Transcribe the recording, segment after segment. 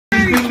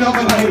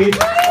nominated,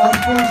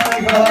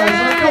 unfortunately for her.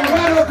 So come on,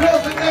 round of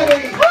applause for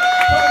Debbie.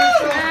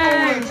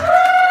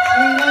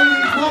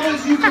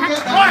 Mamas, you can get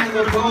that round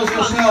of applause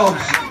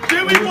yourselves. Do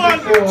we want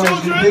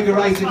children?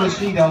 Invigorated as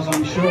she does,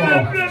 I'm sure.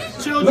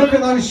 Children. Look at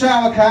those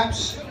shower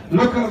caps.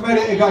 Look at them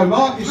ready to go.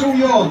 Mark, it's all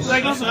yours.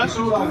 Thank you, sir. It's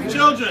all over.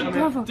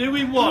 Children, do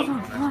we want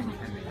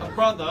a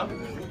brother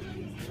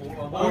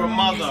or a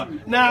mother?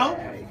 Now,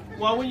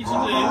 what I want you to do,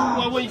 what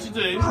I want you to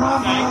do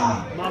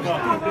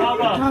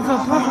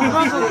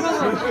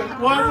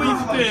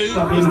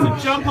is to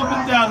jump up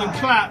and down and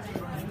clap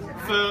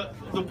for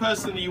the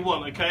person that you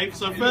want, okay?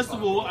 So first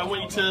of all, I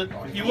want you to,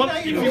 if you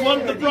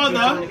want the brother,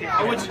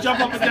 I want you to jump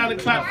up and down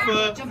and clap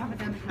for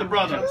the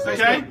brother,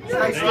 okay?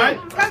 Right?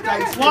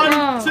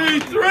 1, 2,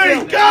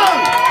 3, go!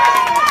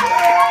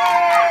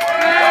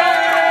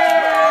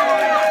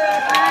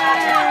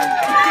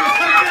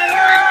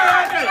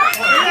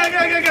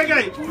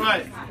 Okay.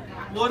 Right.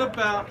 What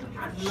about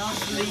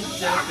lovely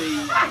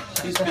Debbie,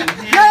 who's been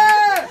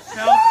here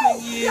helping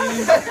you,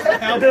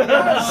 helping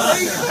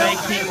us,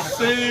 making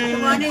food.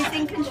 The one who's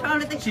in control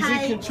of the cake. She's in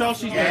control,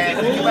 she's been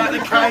in all the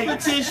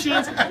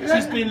competitions,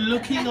 she's been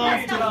looking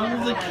after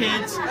all the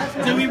kids.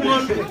 Do we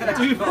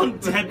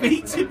want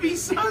Debbie to be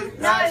so?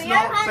 That's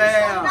not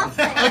fair.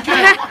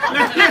 Okay.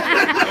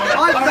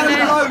 I've done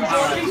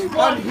loads.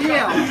 I'm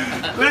here.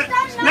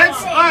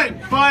 Let's,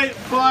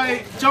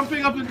 by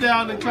jumping up and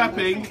down and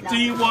clapping, do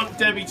you want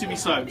Debbie to be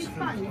soaked?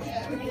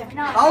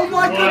 Oh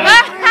my goodness!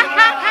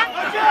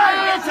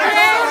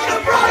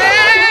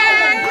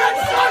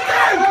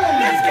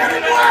 Let's get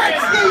it wet!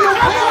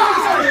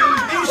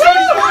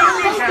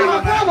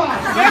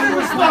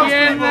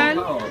 Yeah, man.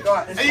 Are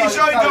you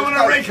sure you don't want a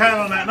recount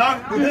on that, no?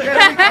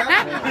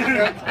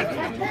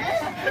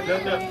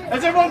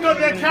 Has everyone got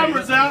their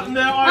cameras out and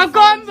their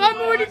iPhones? I'm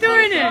already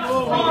doing it.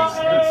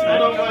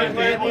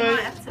 Wait.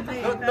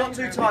 Not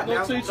too tight now.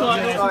 Not too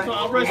tight.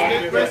 I'll rest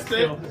it.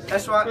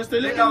 That's right. Rest it.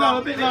 A bit lower,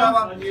 a bit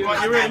lower.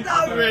 Right, you're in.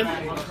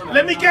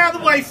 Let me get out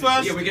of the way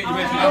first. Yeah, we get you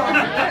ready.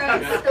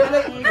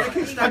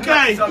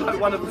 Okay.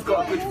 One of them's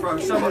got a good throw.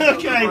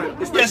 Okay.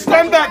 Yeah,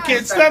 stand back,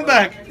 kids. Stand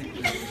back.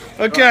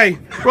 Okay.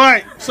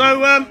 Right.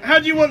 So, how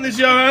do you want this,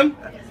 Johan?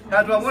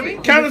 How do I want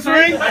it? Count of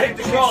 3.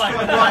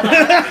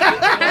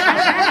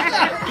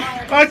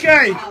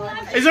 Okay.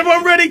 Is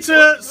everyone ready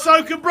to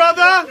soak a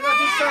brother? Can I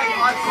just say,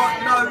 I've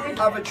got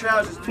no other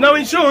trousers. No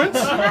insurance?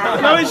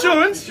 No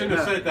insurance? Shouldn't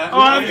have said that.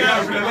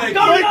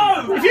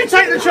 No! If you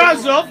take the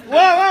trousers off,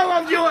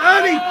 whoa, you're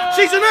early.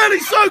 She's an early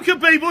soaker,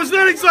 people. It's an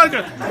early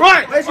soaker.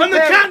 Right, on the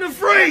count of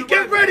 3,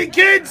 get ready,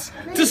 kids,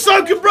 to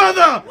soak a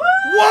brother.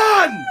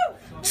 1,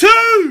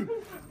 2,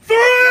 3!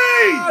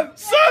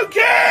 Soak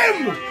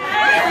him!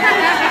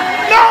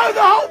 No,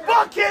 the whole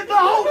bucket!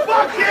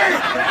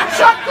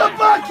 Shut the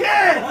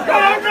bucket!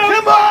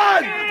 Come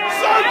on!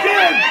 Soak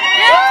him!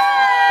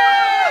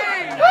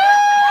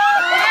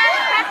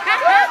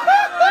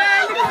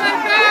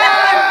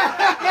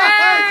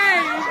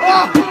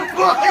 Oh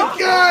my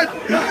God!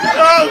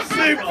 Oh,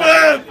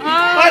 superb!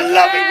 I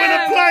love it when a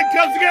plan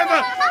comes together.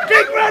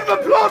 Big round of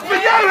applause for